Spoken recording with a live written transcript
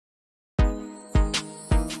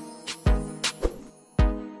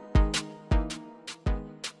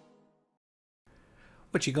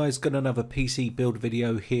What you guys, got another PC build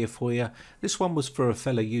video here for you. This one was for a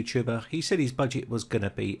fellow YouTuber. He said his budget was going to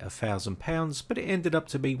be £1,000, but it ended up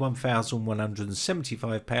to be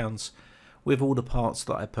 £1,175 with all the parts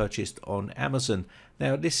that I purchased on Amazon.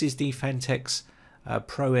 Now this is the Phanteks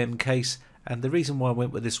Pro M case, and the reason why I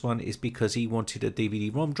went with this one is because he wanted a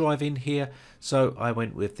DVD-ROM drive in here, so I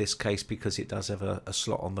went with this case because it does have a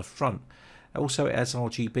slot on the front. Also it has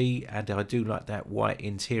RGB, and I do like that white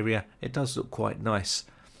interior. It does look quite nice.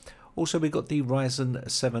 Also we got the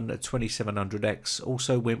Ryzen 7 2700X.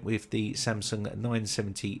 Also went with the Samsung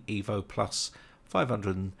 970 EVO Plus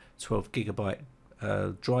 512GB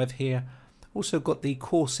drive here. Also got the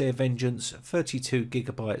Corsair Vengeance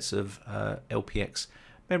 32GB of LPX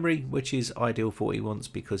memory, which is ideal for what he wants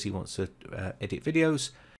because he wants to edit videos.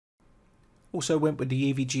 Also went with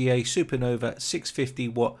the EVGA SuperNOVA 650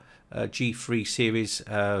 watt G3 series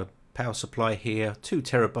power supply here,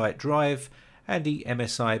 2TB drive, and the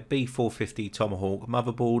MSI B450 Tomahawk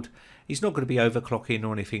motherboard. He's not going to be overclocking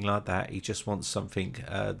or anything like that. He just wants something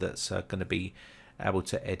that's going to be able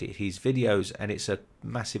to edit his videos, and it's a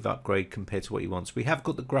massive upgrade compared to what he wants. We have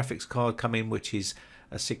got the graphics card coming, which is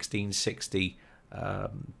a 1660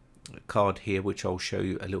 card here, which I'll show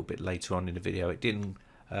you a little bit later on in the video. It didn't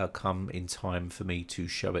come in time for me to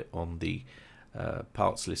show it on the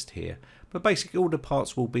parts list here, but basically all the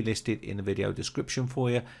parts will be listed in the video description for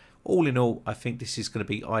you. All in all, I think this is going to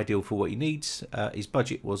be ideal for what he needs. His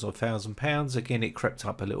budget was £1,000. Again, it crept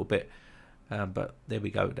up a little bit, but there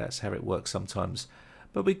we go. That's how it works sometimes.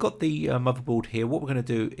 But we've got the motherboard here. What we're going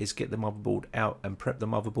to do is get the motherboard out and prep the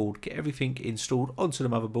motherboard, get everything installed onto the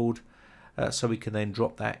motherboard, so we can then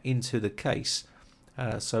drop that into the case.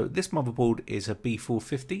 So this motherboard is a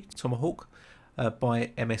B450 Tomahawk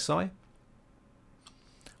by MSI.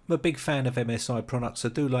 I'm a big fan of MSI products. I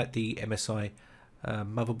do like the MSI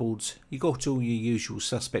motherboards. You got all your usual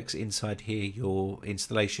suspects inside here: your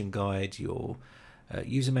installation guide, your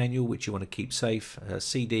user manual, which you want to keep safe,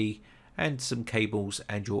 CD, and some cables,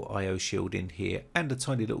 and your I/O shield in here, and a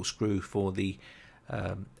tiny little screw for the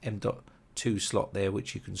M.2 slot there,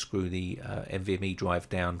 which you can screw the NVMe drive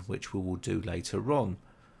down, which we will do later on.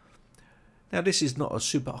 Now this is not a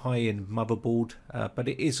super high-end motherboard, but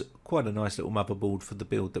it is quite a nice little motherboard for the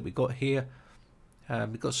build that we got here.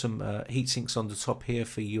 We've got some heat sinks on the top here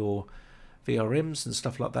for your VRMs and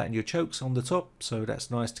stuff like that, and your chokes on the top, so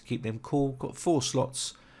that's nice to keep them cool. Got 4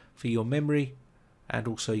 slots for your memory, and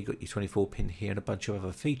also you got your 24-pin here and a bunch of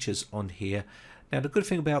other features on here. Now the good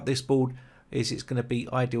thing about this board is it's going to be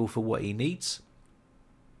ideal for what he needs.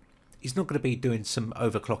 He's not going to be doing some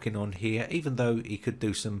overclocking on here, even though he could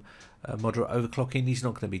do some moderate overclocking. He's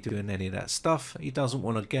not going to be doing any of that stuff. He doesn't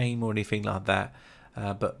want a game or anything like that,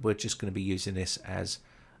 but we're just going to be using this as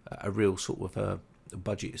a real sort of a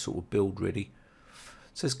budget sort of build really.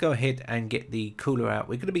 So let's go ahead and get the cooler out.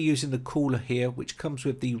 We're going to be using the cooler here, which comes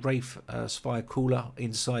with the Wraith Spire cooler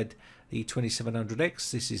inside the 2700X.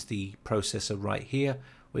 This is the processor right here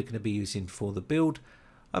we're going to be using for the build.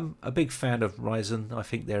 I'm a big fan of Ryzen. I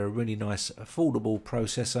think they're a really nice affordable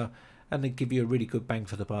processor, and they give you a really good bang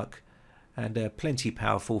for the buck, and plenty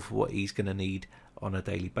powerful for what he's going to need on a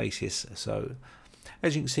daily basis. So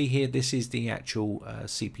as you can see here, this is the actual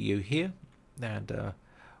CPU here, and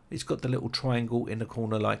it's got the little triangle in the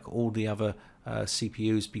corner like all the other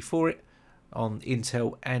CPUs before it on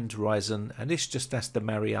Intel and Ryzen, and this just has to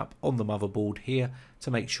marry up on the motherboard here to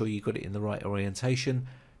make sure you got it in the right orientation.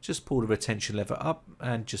 Just pull the retention lever up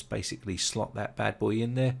and just basically slot that bad boy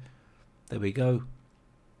in there. There we go.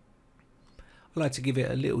 I like to give it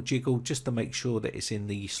a little jiggle just to make sure that it's in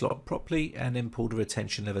the slot properly, and then pull the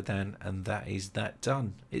retention lever down, and that is that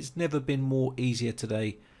done. It's never been more easier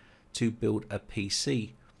today to build a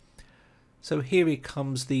PC. So here it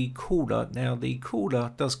comes the cooler. Now the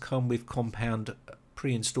cooler does come with compound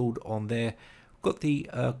pre-installed on there. Got the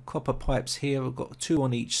copper pipes here. I've got 2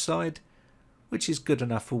 on each side, which is good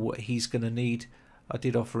enough for what he's going to need. I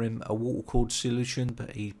did offer him a water cooled solution,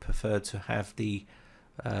 but he preferred to have the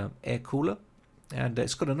air cooler. And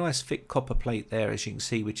it's got a nice thick copper plate there, as you can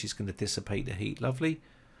see, which is going to dissipate the heat lovely.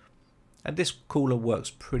 And this cooler works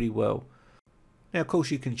pretty well. Now of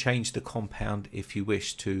course you can change the compound if you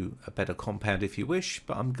wish to a better compound if you wish,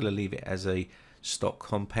 but I'm going to leave it as a stock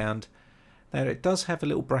compound. Now it does have a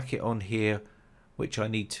little bracket on here which I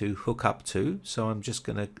need to hook up to, so I'm just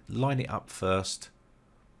going to line it up first,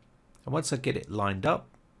 and once I get it lined up,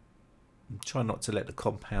 try not to let the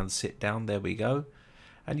compound sit down. There we go,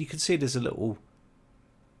 and you can see there's a little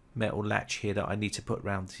metal latch here that I need to put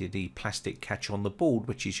around to the plastic catch on the board,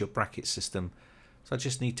 which is your bracket system. So I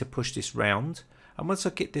just need to push this round, and once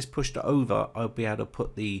I get this pushed over, I'll be able to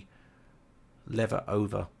put the lever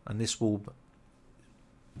over, and this will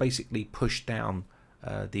basically push down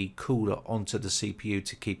the cooler onto the CPU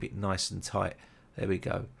to keep it nice and tight. There we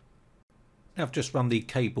go. Now I've just run the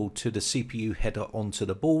cable to the CPU header onto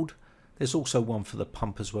the board. There's also one for the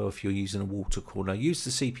pump as well if you're using a water cooler. Use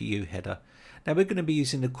the CPU header. Now we're going to be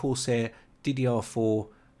using the Corsair DDR4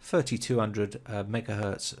 3200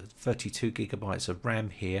 megahertz, 32 gigabytes of RAM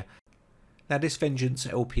here. Now this Vengeance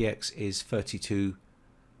LPX is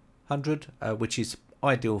 3200, which is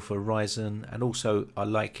ideal for Ryzen, and also I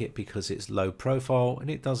like it because it's low profile and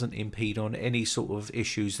it doesn't impede on any sort of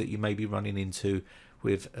issues that you may be running into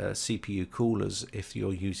with CPU coolers if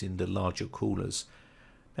you're using the larger coolers.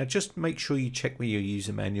 Now just make sure you check with your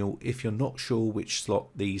user manual if you're not sure which slot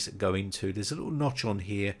these go into. There's a little notch on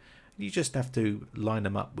here, and you just have to line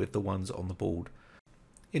them up with the ones on the board.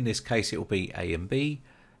 In this case it will be A and B.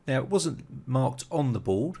 Now it wasn't marked on the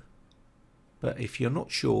board, but if you're not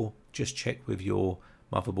sure, just check with your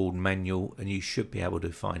motherboard manual and you should be able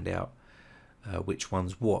to find out which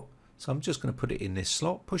one's what. So I'm just going to put it in this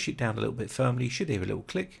slot, push it down a little bit firmly, you should hear a little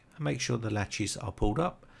click, and make sure the latches are pulled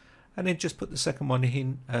up, and then just put the second one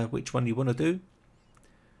in, which one you want to do.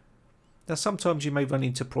 Now sometimes you may run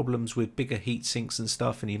into problems with bigger heat sinks and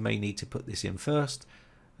stuff, and you may need to put this in first.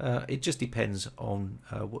 It just depends on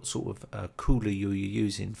what sort of cooler you're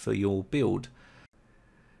using for your build.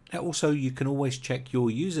 Now also you can always check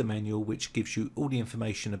your user manual, which gives you all the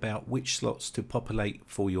information about which slots to populate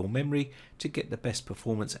for your memory to get the best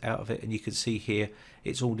performance out of it, and you can see here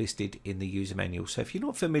it's all listed in the user manual. So if you're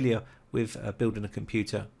not familiar with building a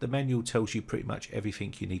computer, the manual tells you pretty much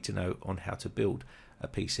everything you need to know on how to build a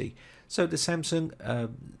PC. So the Samsung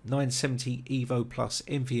 970 Evo Plus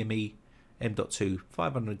NVMe M.2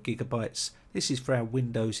 500 gigabytes. This is for our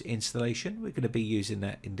Windows installation. We're going to be using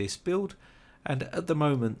that in this build. And at the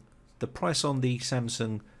moment, the price on the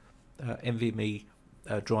Samsung NVMe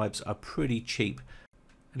drives are pretty cheap,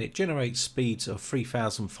 and it generates speeds of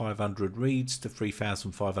 3,500 reads to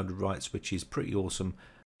 3,500 writes, which is pretty awesome.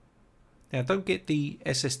 Now don't get the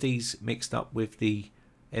SSDs mixed up with the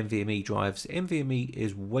NVMe drives. NVMe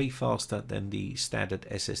is way faster than the standard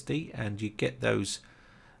SSD, and you get those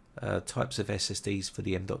types of SSDs for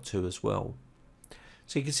the M.2 as well.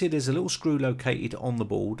 So you can see there's a little screw located on the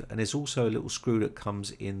board, and there's also a little screw that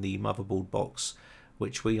comes in the motherboard box,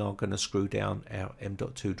 which we are going to screw down our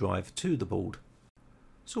M.2 drive to the board.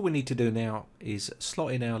 So all we need to do now is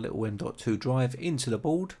slot in our little M.2 drive into the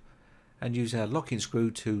board and use our locking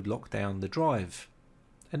screw to lock down the drive.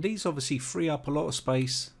 And these obviously free up a lot of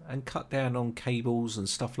space and cut down on cables and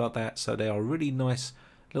stuff like that, so they are a really nice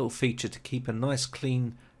little feature to keep a nice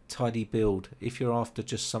clean tidy build. If you're after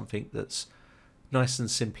just something that's nice and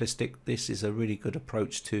simplistic, this is a really good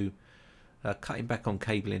approach to cutting back on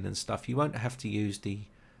cabling and stuff. You won't have to use the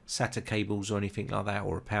SATA cables or anything like that,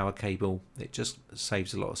 or a power cable. It just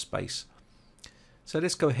saves a lot of space. So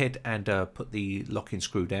let's go ahead and put the locking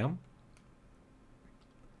screw down,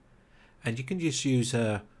 and you can just use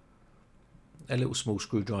a little small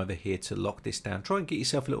screwdriver here to lock this down. Try and get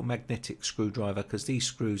yourself a little magnetic screwdriver, because these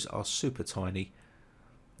screws are super tiny.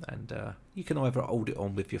 And you can either hold it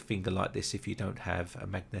on with your finger like this if you don't have a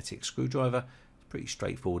magnetic screwdriver. It's pretty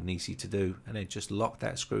straightforward and easy to do. And then just lock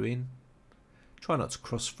that screw in. Try not to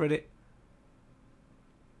cross thread it.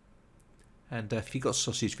 And if you've got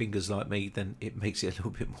sausage fingers like me, then it makes it a little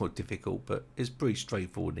bit more difficult, but it's pretty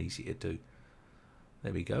straightforward and easy to do.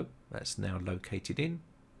 There we go. That's now located in.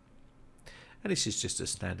 And this is just a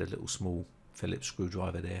standard little small Phillips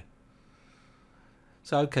screwdriver there.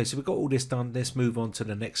 So okay, so we've got all this done. Let's move on to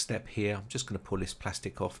the next step here. I'm just going to pull this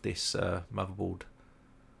plastic off this motherboard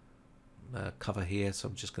cover here. So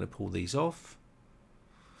I'm just going to pull these off.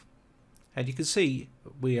 And you can see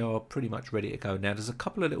we are pretty much ready to go. Now there's a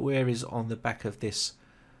couple of little areas on the back of this,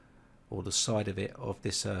 or the side of it, of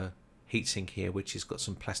this heatsink here, which has got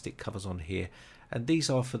some plastic covers on here. And these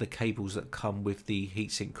are for the cables that come with the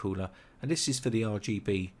heatsink cooler. And this is for the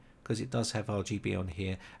RGB, because it does have RGB on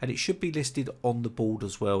here, and it should be listed on the board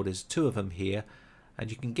as well. There's two of them here,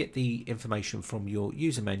 and you can get the information from your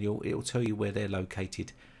user manual. It will tell you where they're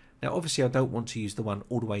located. Now obviously I don't want to use the one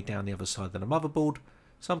all the way down the other side of the motherboard,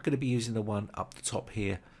 so I'm going to be using the one up the top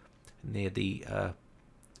here near the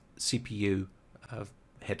CPU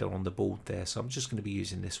header on the board there. So I'm just going to be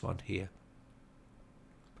using this one here.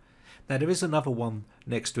 Now there is another one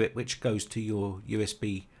next to it which goes to your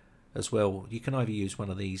USB as well. You can either use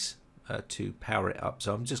one of these to power it up,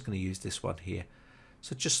 so I'm just going to use this one here.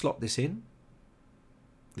 So just slot this in.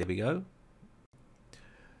 There we go.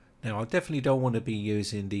 Now I definitely don't want to be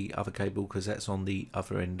using the other cable because that's on the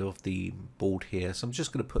other end of the board here, so I'm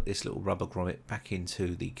just going to put this little rubber grommet back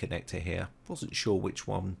into the connector here. Wasn't sure which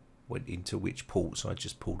one went into which port, so I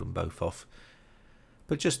just pulled them both off.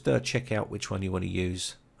 But just check out which one you want to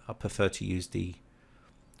use. I prefer to use the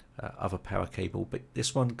other power cable, but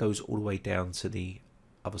this one goes all the way down to the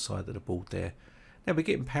other side of the board there. Now we're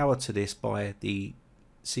getting power to this by the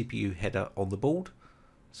CPU header on the board,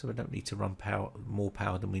 so we don't need to run more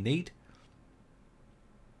power than we need.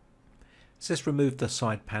 So let's remove the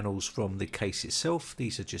side panels from the case itself.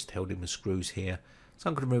 These are just held in with screws here. So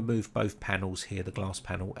I'm going to remove both panels here, the glass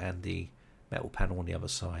panel and the metal panel on the other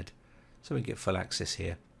side, so we can get full access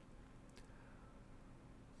here.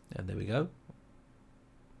 And there we go.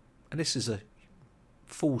 And this is a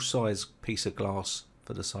full size piece of glass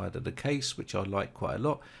for the side of the case, which I like quite a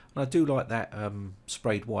lot. And I do like that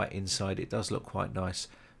sprayed white inside. It does look quite nice.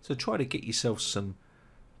 So try to get yourself some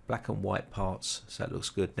black and white parts so that looks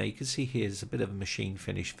good. Now you can see here there's a bit of a machine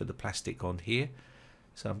finish for the plastic on here.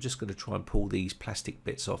 So I'm just going to try and pull these plastic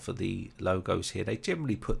bits off of the logos here. They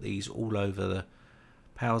generally put these all over the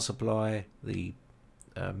power supply, the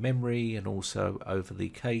memory, and also over the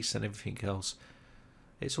case and everything else.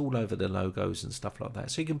 It's all over the logos and stuff like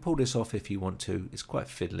that. So you can pull this off if you want to. It's quite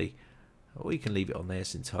fiddly. Or you can leave it on there.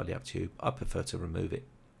 It's entirely up to you. I prefer to remove it.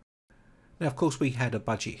 Now, of course, we had a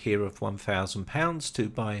budget here of £1,000 to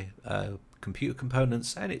buy computer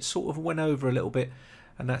components, and it sort of went over a little bit,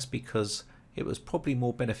 and that's because it was probably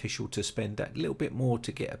more beneficial to spend that little bit more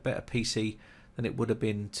to get a better PC than it would have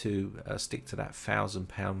been to stick to that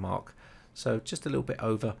 £1,000 mark. So just a little bit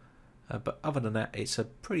over, but other than that, it's a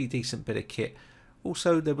pretty decent bit of kit.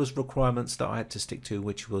 Also, there was requirements that I had to stick to,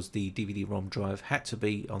 which was the DVD-ROM drive had to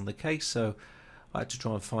be on the case, so I had to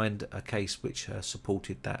try and find a case which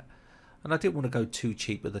supported that. And I didn't want to go too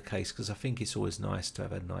cheap with the case because I think it's always nice to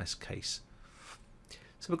have a nice case.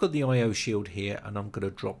 So we've got the I/O shield here, and I'm going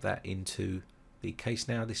to drop that into the case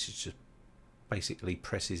now. This is just basically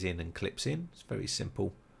presses in and clips in. It's very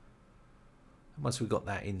simple. And once we've got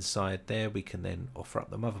that inside there, we can then offer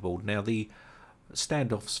up the motherboard. Now the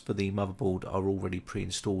standoffs for the motherboard are already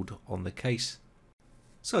pre-installed on the case,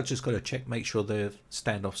 so I've just got to check, make sure the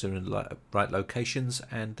standoffs are in the right locations,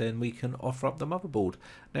 and then we can offer up the motherboard.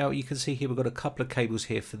 Now you can see here we've got a couple of cables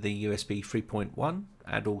here for the USB 3.1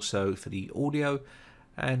 and also for the audio,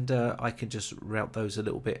 and I can just route those a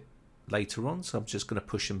little bit later on, so I'm just going to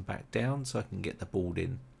push them back down so I can get the board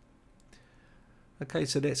in. Okay,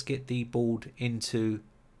 so let's get the board into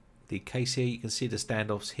the case here. You can see the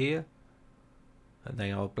standoffs here, and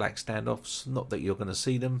they are black standoffs. Not that you're going to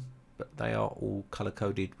see them, but they are all color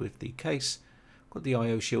coded with the case. Got the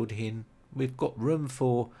I/O shield in. We've got room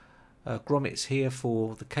for grommets here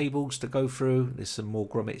for the cables to go through. There's some more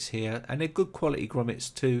grommets here, and they're good quality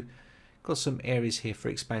grommets too. Got some areas here for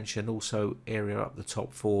expansion, also area up the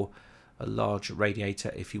top for a large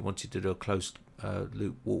radiator if you wanted to do a closed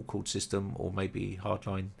loop water cooled system, or maybe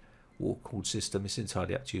hardline water cooled system. It's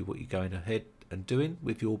entirely up to you what you're going ahead and doing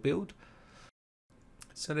with your build.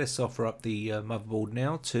 So let's offer up the motherboard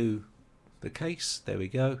now to the case. There we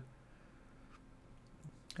go.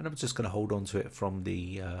 And I'm just going to hold on to it from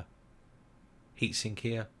the heatsink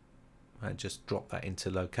here and just drop that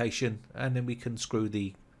into location, and then we can screw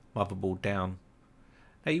the motherboard down.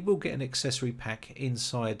 Now you will get an accessory pack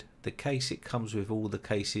inside the case. It comes with all the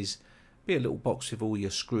cases. Be a little box with all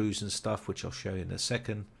your screws and stuff, which I'll show you in a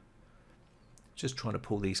second. Just trying to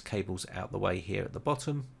pull these cables out the way here at the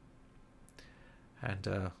bottom. And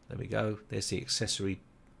there we go. There's the accessory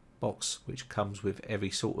box which comes with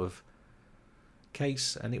every sort of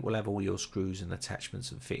case, and it will have all your screws and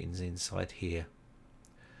attachments and fittings inside here.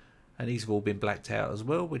 And these have all been blacked out as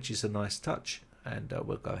well, which is a nice touch. And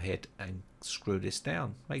we'll go ahead and screw this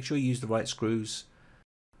down. Make sure you use the right screws.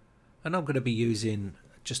 And I'm going to be using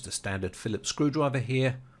just a standard Phillips screwdriver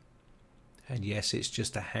here. And yes, it's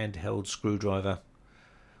just a handheld screwdriver.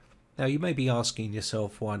 Now you may be asking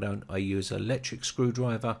yourself, why don't I use an electric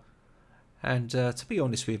screwdriver? And to be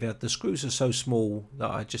honest with you, the screws are so small that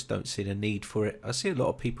I just don't see the need for it. I see a lot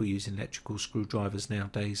of people using electrical screwdrivers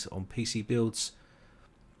nowadays on PC builds.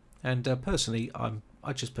 And personally,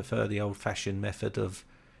 I just prefer the old-fashioned method of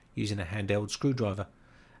using a handheld screwdriver.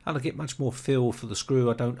 And I get much more feel for the screw.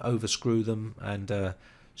 I don't overscrew them and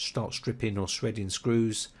start stripping or shredding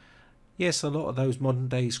screws. Yes, a lot of those modern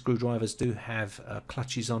day screwdrivers do have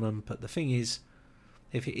clutches on them, but the thing is,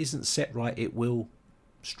 if it isn't set right, it will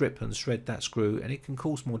strip and shred that screw, and it can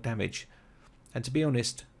cause more damage. And to be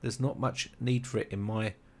honest, there's not much need for it in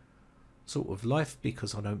my sort of life,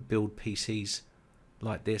 because I don't build PCs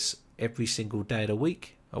like this every single day of the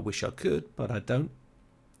week. I wish I could, but I don't.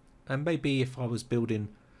 And maybe if I was building,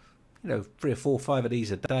 you know, 3 or 4 or 5 of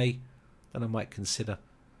these a day, then I might consider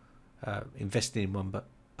investing in one. But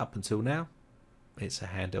up until now, it's a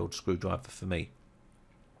handheld screwdriver for me.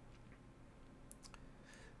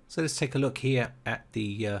 So let's take a look here at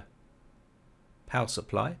the power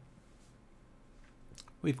supply.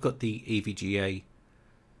 We've got the EVGA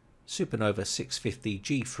SuperNOVA 650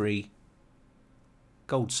 G3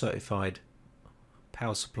 gold certified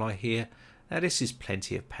power supply here. Now this is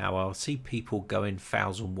plenty of power. I see people going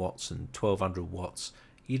 1000 watts and 1200 watts.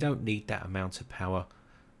 You don't need that amount of power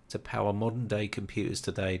to power modern day computers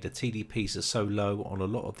today. The TDPs are so low on a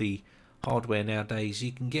lot of the hardware nowadays,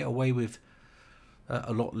 you can get away with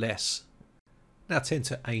a lot less. Now I tend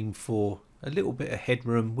to aim for a little bit of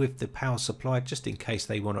headroom with the power supply just in case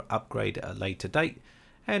they want to upgrade at a later date.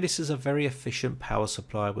 And this is a very efficient power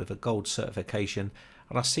supply with a gold certification.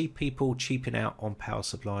 And I see people cheaping out on power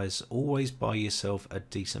supplies. Always buy yourself a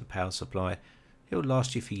decent power supply. It will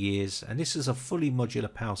last you for years. And this is a fully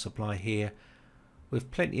modular power supply here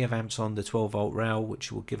with plenty of amps on the 12 volt rail,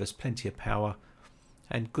 which will give us plenty of power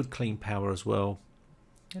and good clean power as well.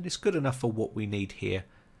 And it's good enough for what we need here.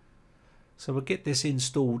 So we'll get this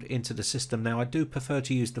installed into the system. Now I do prefer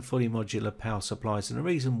to use the fully modular power supplies, and the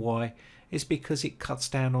reason why is because it cuts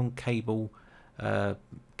down on cable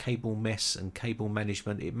mess and cable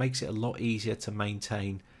management. It makes it a lot easier to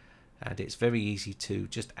maintain, and it's very easy to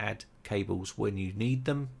just add cables when you need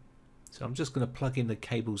them. So I'm just going to plug in the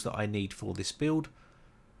cables that I need for this build,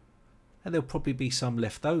 and there'll probably be some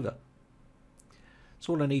left over.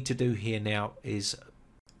 So all I need to do here now is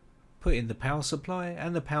put in the power supply,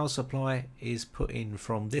 and the power supply is put in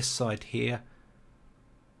from this side here,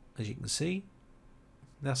 as you can see.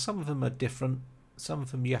 Now some of them are different. Some of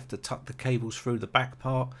them you have to tuck the cables through the back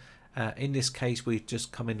part. In this case we've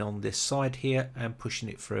just come in on this side here and pushing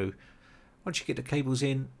it through. Once you get the cables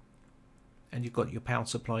in and you've got your power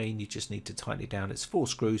supply in, you just need to tighten it down. It's 4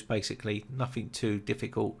 screws basically, nothing too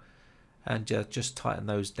difficult, and just tighten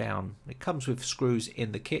those down. It comes with screws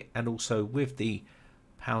in the kit and also with the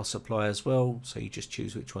power supply as well, so you just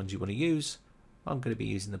choose which ones you want to use. I'm going to be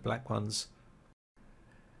using the black ones.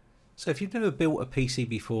 So if you've never built a PC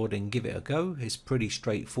before, then give it a go. It's pretty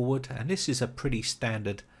straightforward, and this is a pretty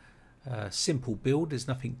standard simple build. There's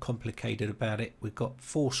nothing complicated about it. We've got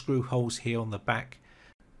 4 screw holes here on the back.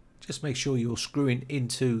 Just make sure you're screwing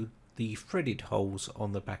into the threaded holes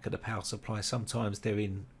on the back of the power supply. Sometimes they're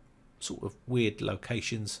in sort of weird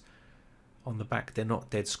locations on the back, they're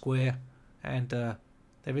not dead square, and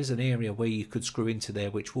there is an area where you could screw into there,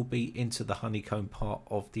 which will be into the honeycomb part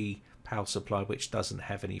of the power supply, which doesn't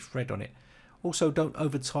have any thread on it. Also, don't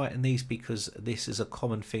over tighten these, because this is a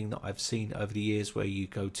common thing that I've seen over the years where you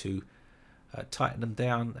go to tighten them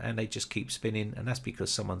down and they just keep spinning, and that's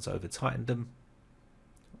because someone's over tightened them.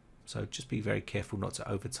 So just be very careful not to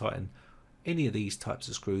over tighten any of these types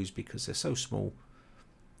of screws, because they're so small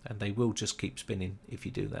and they will just keep spinning if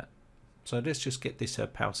you do that. So let's just get this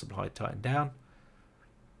power supply tightened down.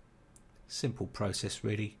 Simple process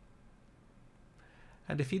really.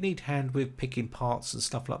 And if you need hand with picking parts and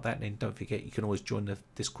stuff like that, then don't forget you can always join the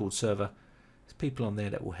Discord server. There's people on there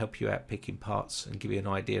that will help you out picking parts and give you an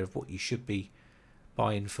idea of what you should be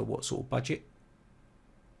buying for what sort of budget.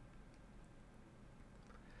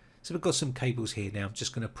 So we've got some cables here now. I'm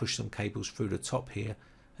just going to push some cables through the top here,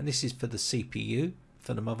 and this is for the CPU,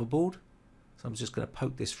 for the motherboard. So I'm just going to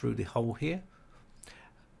poke this through the hole here.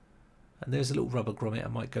 And there's a little rubber grommet. I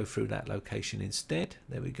might go through that location instead.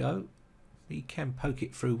 There we go. You can poke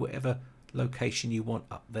it through whatever location you want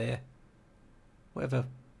up there. Whatever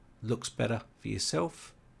looks better for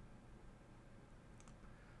yourself.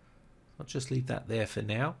 I'll just leave that there for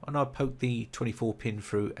now. And I'll poke the 24 pin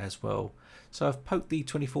through as well. So I've poked the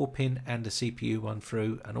 24 pin and the CPU one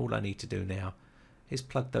through, and all I need to do now is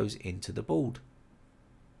plug those into the board.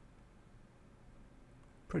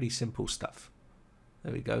 Pretty simple stuff.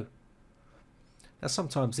 There we go. Now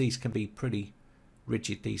sometimes these can be pretty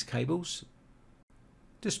rigid, these cables.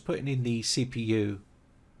 Just putting in the CPU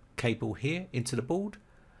cable here into the board,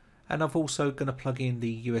 and I've also going to plug in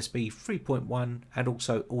the USB 3.1 and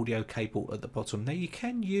also audio cable at the bottom. Now you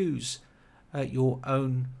can use your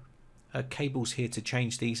own cables here to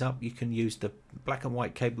change these up. You can use the black and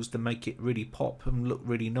white cables to make it really pop and look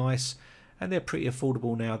really nice, and they're pretty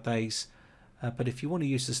affordable nowadays. But if you want to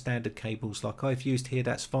use the standard cables like I've used here,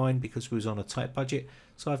 that's fine, because we was on a tight budget.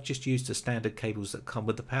 So I've just used the standard cables that come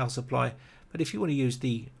with the power supply. But if you want to use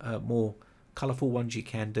the more colourful ones, you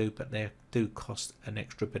can do, but they do cost an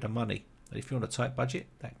extra bit of money. And if you're on a tight budget,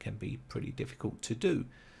 that can be pretty difficult to do.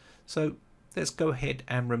 So let's go ahead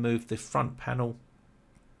and remove the front panel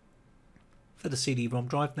for the CD-ROM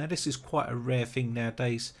drive. Now this is quite a rare thing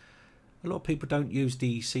nowadays. A lot of people don't use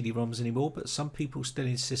the CD-ROMs anymore, but some people still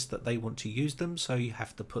insist that they want to use them, so you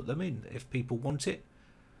have to put them in. If people want it,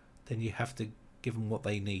 then you have to give them what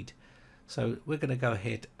they need. So we're going to go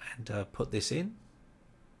ahead and put this in.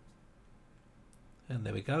 And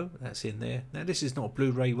there we go, that's in there. Now this is not a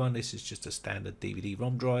Blu-ray one, this is just a standard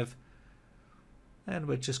DVD-ROM drive. And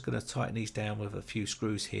we're just going to tighten these down with a few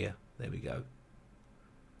screws here. There we go.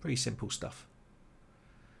 Pretty simple stuff.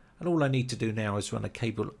 And all I need to do now is run a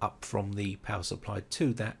cable up from the power supply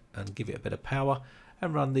to that and give it a bit of power,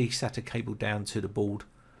 and run the SATA cable down to the board.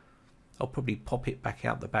 I'll probably pop it back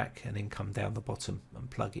out the back and then come down the bottom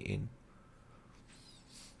and plug it in.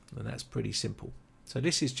 And that's pretty simple. So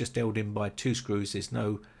this is just held in by 2 screws. There's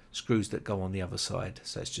no screws that go on the other side.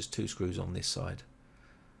 So it's just 2 screws on this side.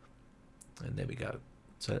 And there we go.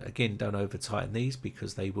 So again, don't over tighten these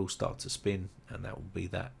because they will start to spin, and that will be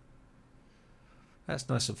that. That's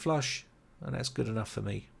nice and flush, and that's good enough for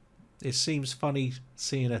me. It seems funny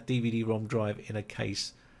seeing a DVD-ROM drive in a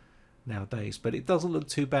case nowadays, but it doesn't look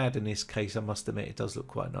too bad in this case. I must admit, it does look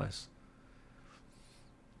quite nice.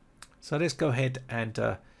 So let's go ahead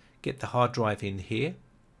and get the hard drive in here.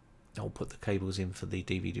 I'll put the cables in for the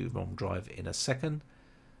DVD-ROM drive in a second.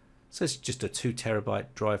 So it's just a 2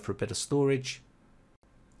 terabyte drive for a bit of storage,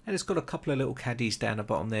 and it's got a couple of little caddies down the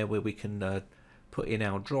bottom there where we can put in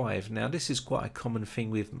our drive. Now this is quite a common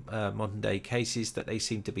thing with modern day cases, that they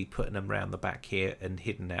seem to be putting them around the back here and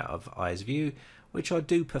hidden out of eye's view, which I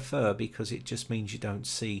do prefer because it just means you don't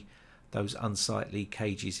see those unsightly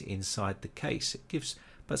cages inside the case. It gives,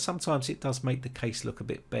 but sometimes it does make the case look a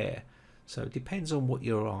bit bare, so it depends on what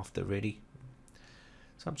you're after really.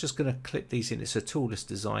 So I'm just going to clip these in. It's a toolless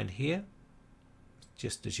design here.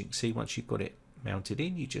 Just as you can see, once you've got it mounted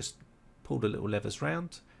in, you just pull the little levers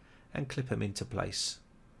round and clip them into place,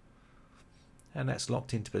 and that's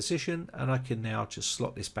locked into position. And I can now just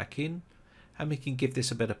slot this back in, and we can give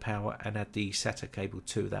this a bit of power and add the SATA cable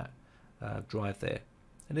to that drive there.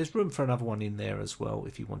 And there's room for another one in there as well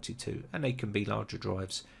if you wanted to, and they can be larger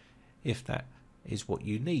drives if that is what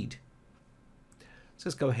you need. So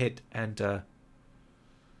let's go ahead and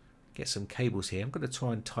get some cables here. I'm going to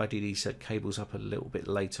try and tidy these cables up a little bit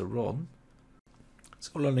later on.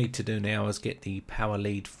 So all I need to do now is get the power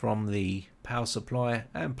lead from the power supply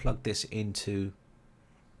and plug this into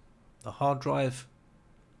the hard drive,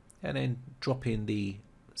 and then drop in the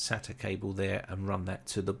SATA cable there and run that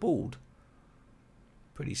to the board.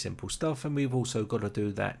 Pretty simple stuff. And we've also got to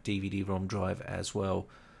do that DVD-ROM drive as well.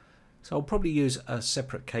 So I'll probably use a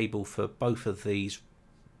separate cable for both of these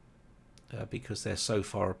because they're so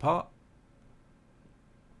far apart.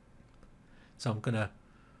 So I'm going to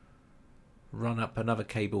run up another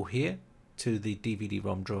cable here to the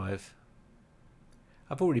DVD-ROM drive.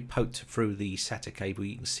 I've already poked through the SATA cable,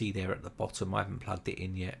 you can see there at the bottom. I haven't plugged it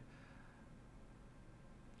in yet.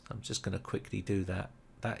 I'm just going to quickly do that.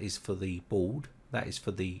 That is for the board. That is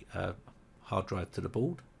for the hard drive to the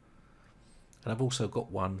board. And I've also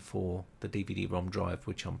got one for the DVD-ROM drive,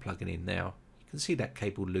 which I'm plugging in now. You can see that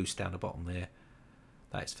cable loose down the bottom there.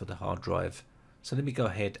 That's for the hard drive. So let me go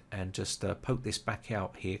ahead and just poke this back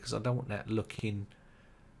out here, because I don't want that looking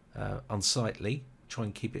unsightly. Try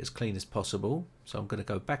and keep it as clean as possible. So I'm going to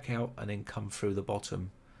go back out and then come through the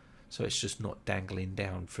bottom, so it's just not dangling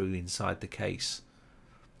down through inside the case.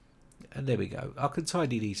 And there we go. I can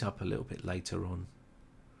tidy these up a little bit later on.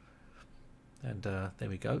 And there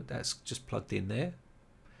we go. That's just plugged in there.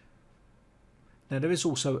 Now there is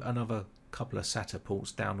also another couple of SATA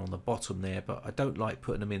ports down on the bottom there, but I don't like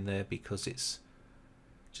putting them in there because it's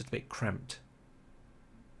just a bit cramped.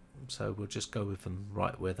 So we'll just go with them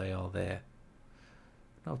right where they are there.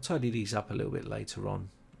 I'll tidy these up a little bit later on.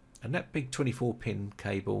 And that big 24-pin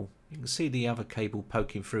cable, you can see the other cable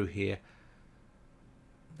poking through here.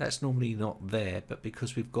 That's normally not there, but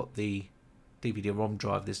because we've got the DVD-ROM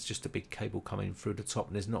drive, there's just a big cable coming through the top,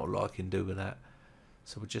 and there's not a lot I can do with that.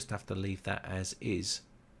 So we'll just have to leave that as is.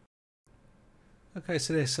 Okay,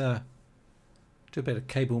 so let's do a bit of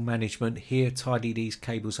cable management here, tidy these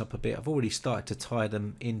cables up a bit. I've already started to tie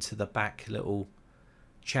them into the back little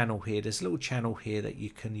channel here. There's a little channel here that you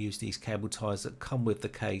can use these cable ties that come with the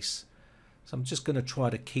case. So I'm just going to try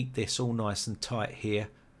to keep this all nice and tight here.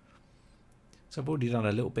 So I've already done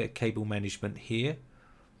a little bit of cable management here.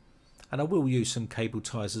 And I will use some cable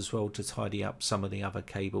ties as well to tidy up some of the other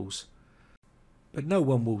cables. But no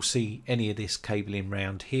one will see any of this cabling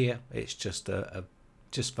round here. It's just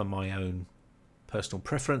just for my own personal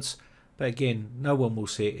preference. But again, no one will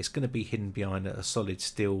see it. It's going to be hidden behind a solid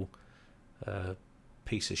steel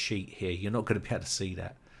piece of sheet here. You're not going to be able to see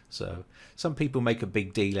that. So some people make a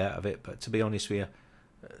big deal out of it, but to be honest with you,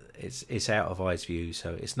 it's out of eyes view,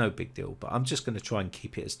 so it's no big deal. But I'm just going to try and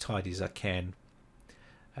keep it as tidy as I can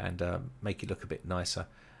and make it look a bit nicer.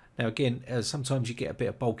 Now again, sometimes you get a bit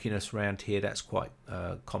of bulkiness around here. That's quite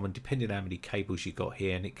common depending on how many cables you got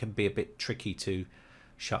here, and it can be a bit tricky to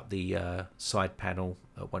shut the side panel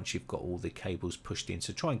once you've got all the cables pushed in.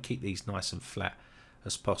 So try and keep these nice and flat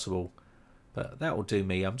as possible, but that will do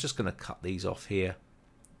me. I'm just going to cut these off here,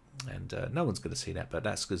 and no one's going to see that, but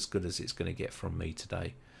that's as good as it's going to get from me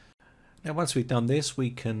today. Now once we've done this,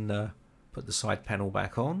 we can put the side panel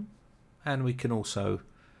back on, and we can also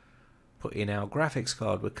put in our graphics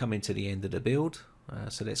card. We're coming to the end of the build,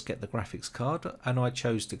 so let's get the graphics card, and I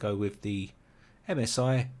chose to go with the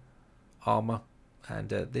MSI Armor, and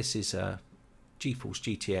this is a GeForce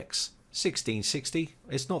GTX 1660.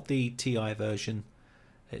 It's not the TI version,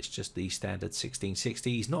 it's just the standard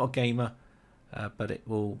 1660. He's not a gamer, but it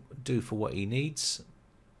will do for what he needs,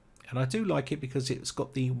 and I do like it because it's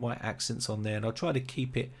got the white accents on there, and I'll try to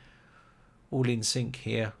keep it all in sync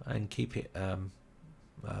here and keep it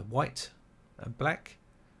white and black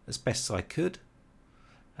as best as I could,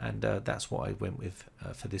 and that's what I went with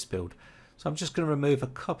for this build. So I'm just going to remove a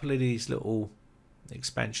couple of these little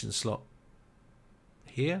expansion slot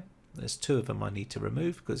here. There's 2 of them I need to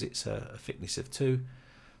remove because it's a thickness of 2,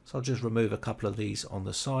 so I'll just remove a couple of these on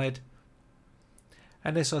the side.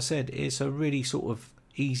 And as I said, it's a really sort of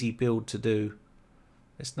easy build to do.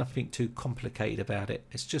 There's nothing too complicated about it.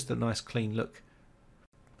 It's just a nice clean look,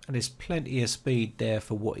 and there's plenty of speed there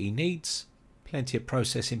for what he needs, plenty of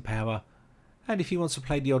processing power, and if he wants to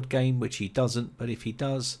play the odd game, which he doesn't, but if he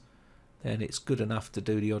does, then it's good enough to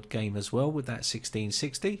do the odd game as well with that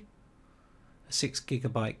 1660. A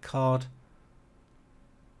 6GB card,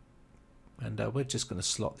 and we're just going to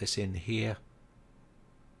slot this in here.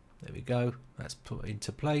 There we go, that's put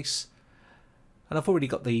into place, and I've already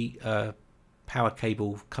got the power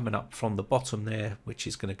cable coming up from the bottom there, which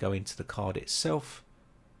is going to go into the card itself.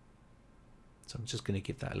 So I'm just going to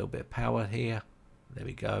give that a little bit of power here. There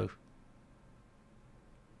we go.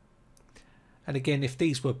 And again, if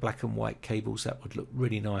these were black and white cables, that would look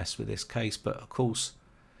really nice with this case, but of course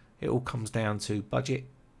it all comes down to budget,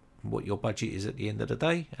 what your budget is at the end of the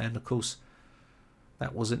day, and of course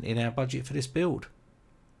that wasn't in our budget for this build.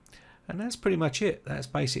 And that's pretty much it. That's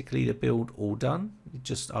basically the build all done.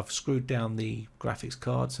 I've screwed down the graphics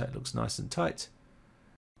card so it looks nice and tight.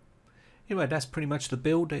 Anyway, that's pretty much the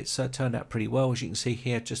build. It's turned out pretty well, as you can see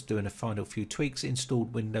here. Just doing a final few tweaks.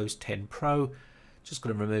 Installed Windows 10 Pro. Just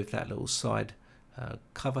going to remove that little side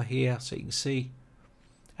cover here so you can see.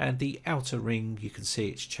 And the outer ring, you can see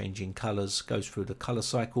it's changing colours, goes through the colour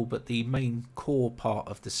cycle, but the main core part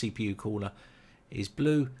of the CPU cooler is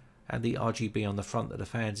blue, and the RGB on the front of the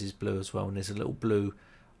fans is blue as well, and there's a little blue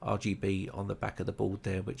RGB on the back of the board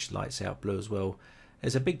there which lights out blue as well.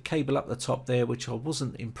 There's a big cable up the top there which I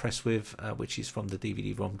wasn't impressed with, which is from the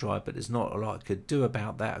DVD-ROM drive, but there's not a lot I could do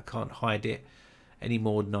about that. I can't hide it any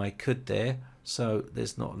more than I could there, so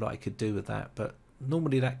there's not a lot I could do with that. But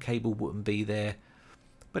normally that cable wouldn't be there,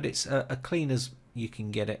 but it's a clean as you can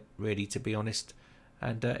get it, really, to be honest,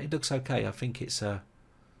 and it looks okay. I think it's a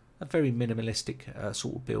very minimalistic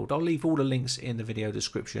sort of build. I'll leave all the links in the video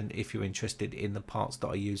description if you're interested in the parts that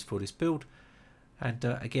I use for this build. And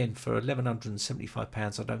again, for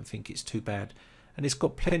 £1,175, I don't think it's too bad. And it's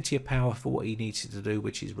got plenty of power for what he needs to do,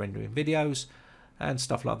 which is rendering videos and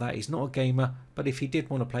stuff like that. He's not a gamer, but if he did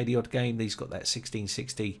want to play the odd game, he's got that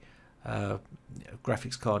 1660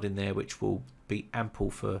 graphics card in there, which will be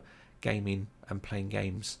ample for gaming and playing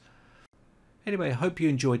games. Anyway, I hope you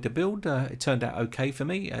enjoyed the build. It turned out okay for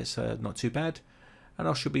me. It's not too bad. And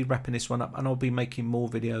I should be wrapping this one up, and I'll be making more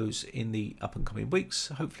videos in the up and coming weeks.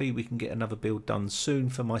 Hopefully we can get another build done soon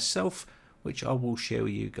for myself, which I will share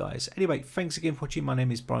with you guys. Anyway, thanks again for watching. My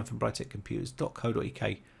name is Brian from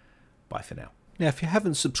briteccomputers.co.uk. Bye for now. Now, if you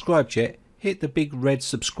haven't subscribed yet, hit the big red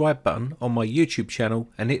subscribe button on my YouTube channel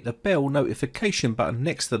and hit the bell notification button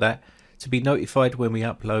next to that to be notified when we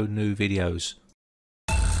upload new videos.